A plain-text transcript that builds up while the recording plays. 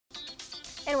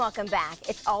And welcome back.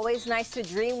 It's always nice to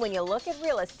dream when you look at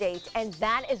real estate, and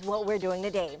that is what we're doing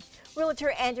today.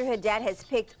 Realtor Andrew Haddad has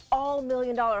picked all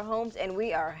million-dollar homes, and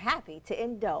we are happy to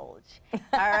indulge. All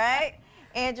right?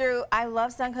 Andrew, I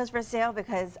love Suncoast for Sale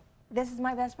because this is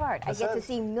my best part. I get to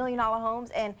see million-dollar homes,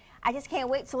 and I just can't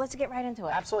wait, so let's get right into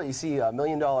it. Absolutely. You see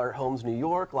million-dollar homes New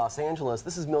York, Los Angeles.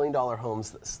 This is million-dollar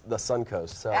homes, the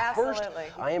Suncoast. So first,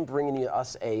 I am bringing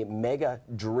us a mega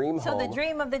dream home. So the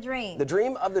dream of the dream. The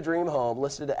dream of the dream home,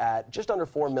 listed at just under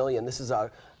 $4 million. This is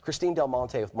Christine Del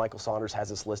Monte with Michael Saunders has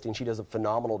this listing. She does a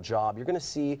phenomenal job. You're going to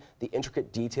see the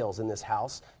intricate details in this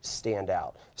house stand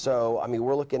out. So, I mean,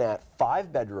 we're looking at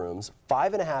 5 bedrooms,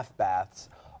 5.5 baths,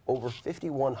 over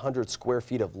 5,100 square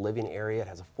feet of living area. It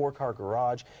has a 4-car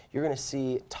garage. You're going to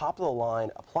see top-of-the-line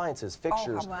appliances,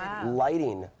 fixtures,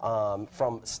 lighting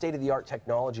from state-of-the-art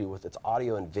technology with its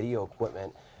audio and video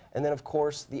equipment. And then, of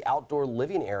course, the outdoor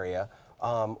living area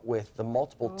with the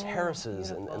multiple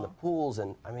terraces and the pools.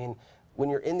 And, I mean, when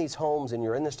you're in these homes and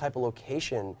you're in this type of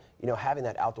location, you know, having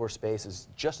that outdoor space is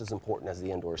just as important as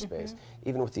the indoor space,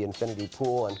 even with the infinity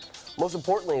pool. And most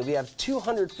importantly, we have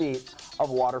 200 feet of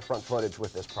waterfront footage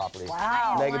with this property.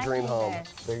 Wow. Mega dream home.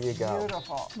 There you go.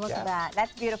 Beautiful. Look at that.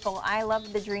 That's beautiful. I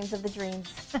love the dreams of the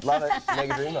dreams. Love it.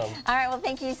 Mega dream home. All right. Well,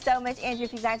 thank you so much, Andrew.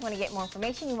 If you guys want to get more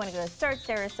information, you want to go to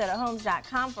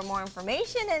searchsarasotahomes.com for more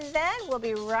information, and then we'll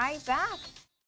be right back.